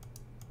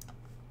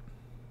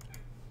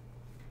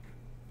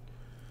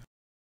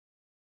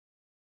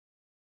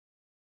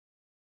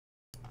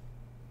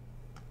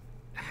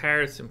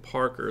 Harrison,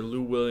 Parker,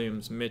 Lou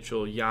Williams,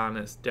 Mitchell,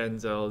 Giannis,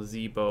 Denzel,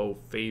 Zebo,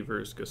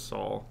 Favors,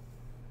 Gasol.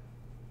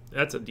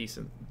 That's a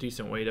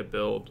decent way to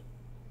build.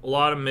 A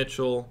lot of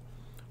Mitchell,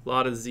 a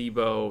lot of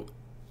Zebo.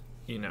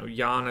 You know,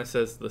 Giannis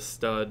as the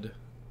stud.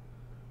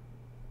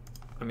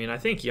 I mean, I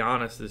think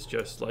Giannis is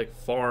just like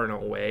far and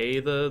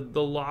away the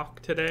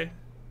lock today.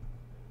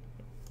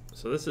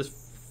 So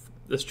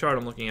this chart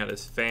I'm looking at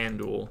is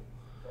FanDuel.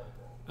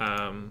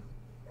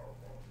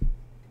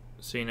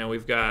 So you know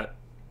we've got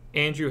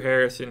Andrew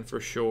Harrison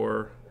for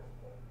sure.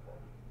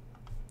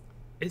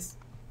 I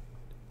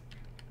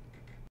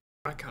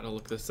gotta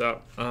look this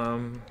up.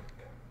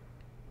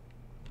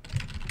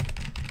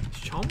 Is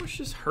Chalmers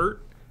just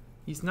hurt?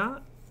 He's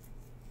not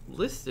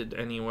listed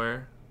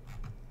anywhere.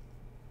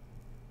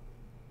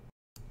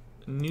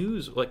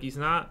 News, like he's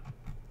not.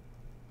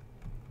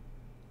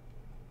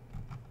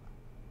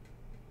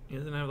 He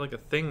doesn't have like a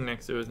thing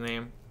next to his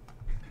name.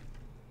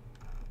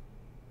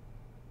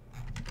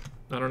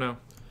 I don't know.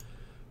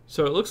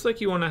 So it looks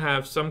like you want to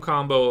have some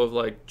combo of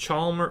like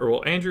Chalmers, or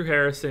well, Andrew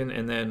Harrison,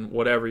 and then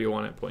whatever you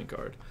want at point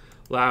guard.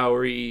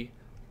 Lowry.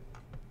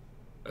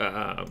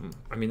 I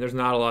mean, there's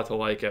not a lot to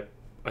like at.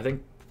 I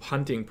think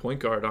hunting point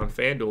guard on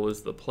FanDuel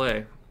is the play.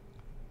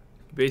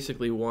 You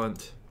basically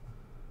want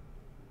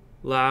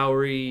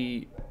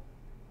Lowry,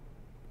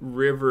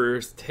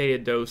 Rivers,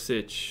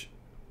 Teodosic,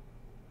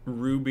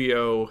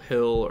 Rubio,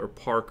 Hill, or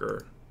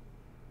Parker,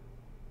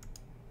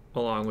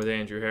 along with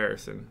Andrew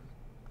Harrison,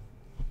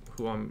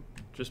 who I'm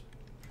just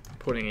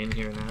putting in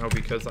here now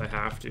because I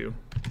have to.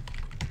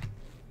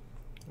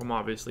 I'm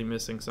obviously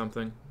missing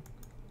something.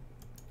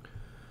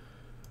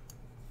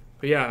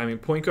 But yeah, I mean,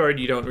 point guard,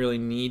 you don't really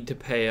need to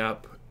pay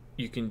up.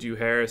 You can do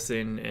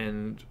Harrison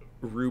and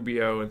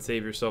Rubio and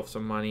save yourself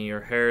some money,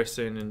 or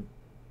Harrison and,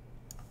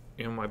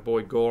 you know, my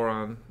boy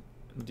Goran,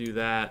 do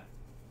that.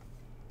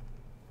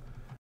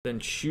 Then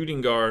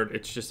shooting guard,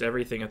 it's just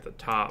everything at the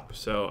top.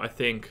 So I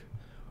think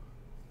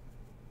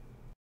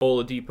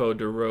Oladipo,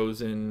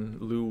 DeRozan,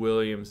 Lou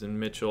Williams, and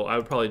Mitchell. I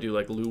would probably do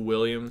like Lou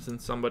Williams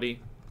and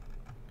somebody.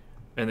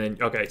 And then,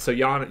 okay, so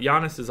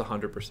Giannis is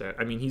 100%.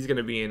 I mean, he's going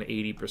to be in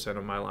 80%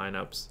 of my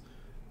lineups.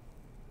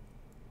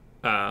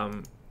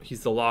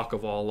 He's the lock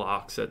of all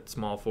locks at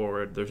small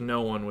forward. There's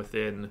no one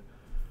within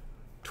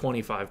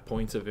 25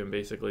 points of him,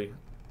 basically.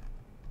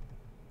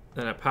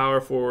 Then at power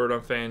forward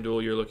on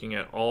FanDuel, you're looking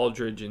at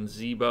Aldridge and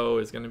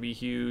Zebo is going to be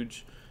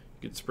huge.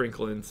 You could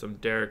sprinkle in some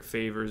Derek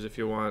Favors if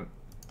you want.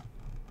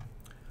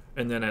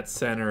 And then at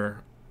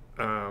center,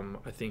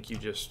 I think you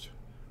just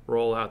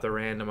roll out the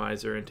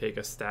randomizer and take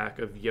a stack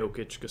of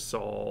Jokic,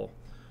 Gasol,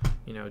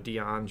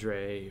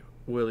 DeAndre,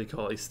 Willie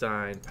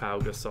Cauley-Stein, Pau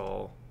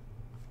Gasol.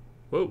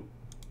 Whoa.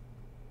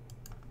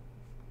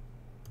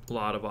 A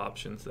lot of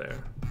options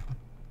there.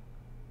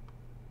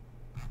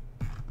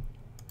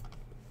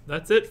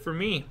 That's it for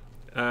me.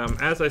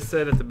 As I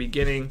said at the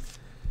beginning,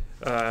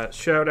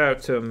 shout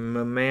out to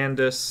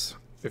Mamandus.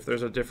 If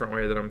there's a different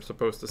way that I'm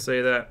supposed to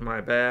say that,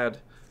 my bad.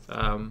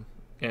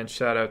 And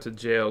shout out to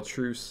JL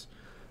Truce,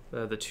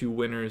 the two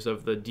winners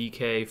of the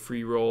DK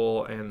free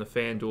roll and the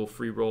FanDuel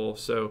free roll.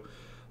 So,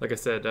 like I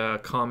said,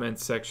 comment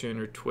section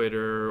or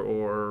Twitter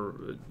or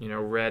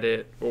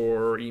Reddit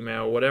or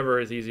email, whatever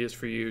is easiest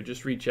for you.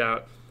 Just reach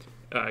out.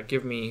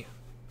 Give me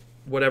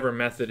whatever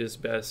method is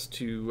best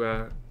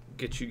to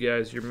get you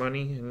guys your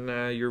money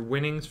and your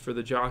winnings for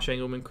the Josh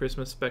Engleman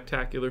Christmas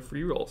Spectacular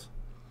free rolls.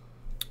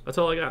 That's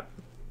all I got.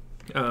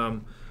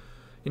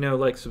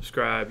 Like,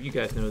 subscribe. You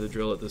guys know the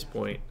drill at this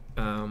point.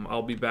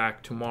 I'll be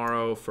back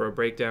tomorrow for a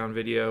breakdown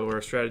video or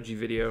a strategy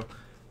video.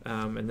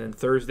 And then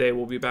Thursday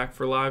we'll be back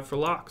for Live for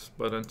Locks.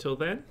 But until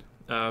then,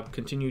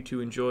 continue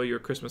to enjoy your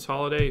Christmas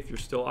holiday if you're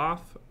still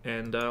off.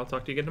 And I'll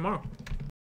talk to you again tomorrow.